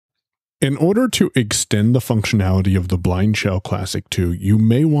In order to extend the functionality of the Blindshell Classic 2, you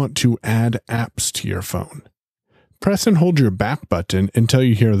may want to add apps to your phone. Press and hold your back button until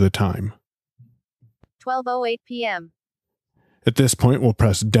you hear the time. 12:08 p.m. At this point, we'll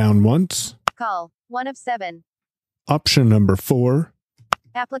press down once. Call, 1 of 7. Option number 4.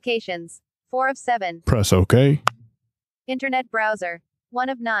 Applications, 4 of 7. Press OK. Internet browser, 1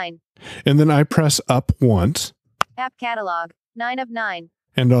 of 9. And then I press up once. App catalog, 9 of 9.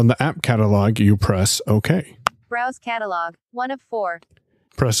 And on the app catalog, you press OK. Browse catalog, 1 of 4.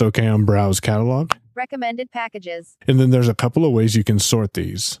 Press OK on Browse Catalog. Recommended packages. And then there's a couple of ways you can sort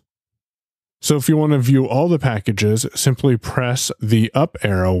these. So if you want to view all the packages, simply press the up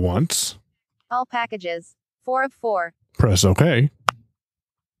arrow once. All packages, 4 of 4. Press OK.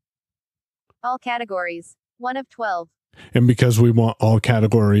 All categories, 1 of 12. And because we want all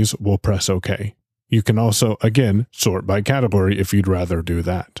categories, we'll press OK. You can also, again, sort by category if you'd rather do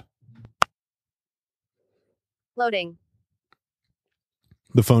that. Loading.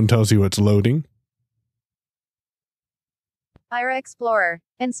 The phone tells you it's loading. Aira Explorer,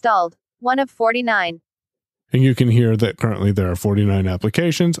 installed, 1 of 49. And you can hear that currently there are 49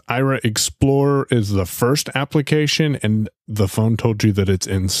 applications. Aira Explorer is the first application, and the phone told you that it's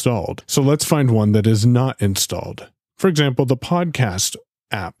installed. So let's find one that is not installed. For example, the podcast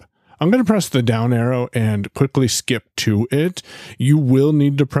app. I'm going to press the down arrow and quickly skip to it. You will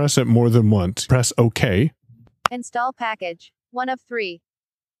need to press it more than once. Press OK. Install package, 1 of 3.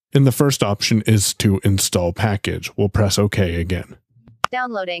 And the first option is to install package. We'll press OK again.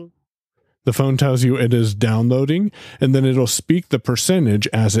 Downloading. The phone tells you it is downloading, and then it'll speak the percentage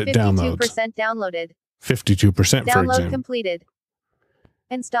as it downloads. 52% downloaded. 52%, for Download example. completed.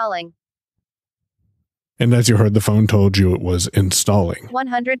 Installing. And as you heard, the phone told you it was installing.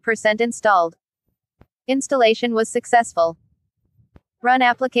 100% installed. Installation was successful. Run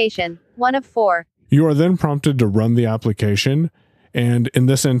application, 1 of 4. You are then prompted to run the application, and in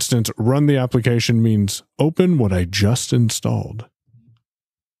this instance, run the application means open what I just installed.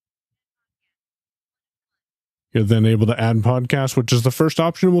 You're then able to add podcasts, which is the first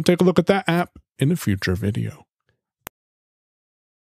option. We'll take a look at that app in a future video.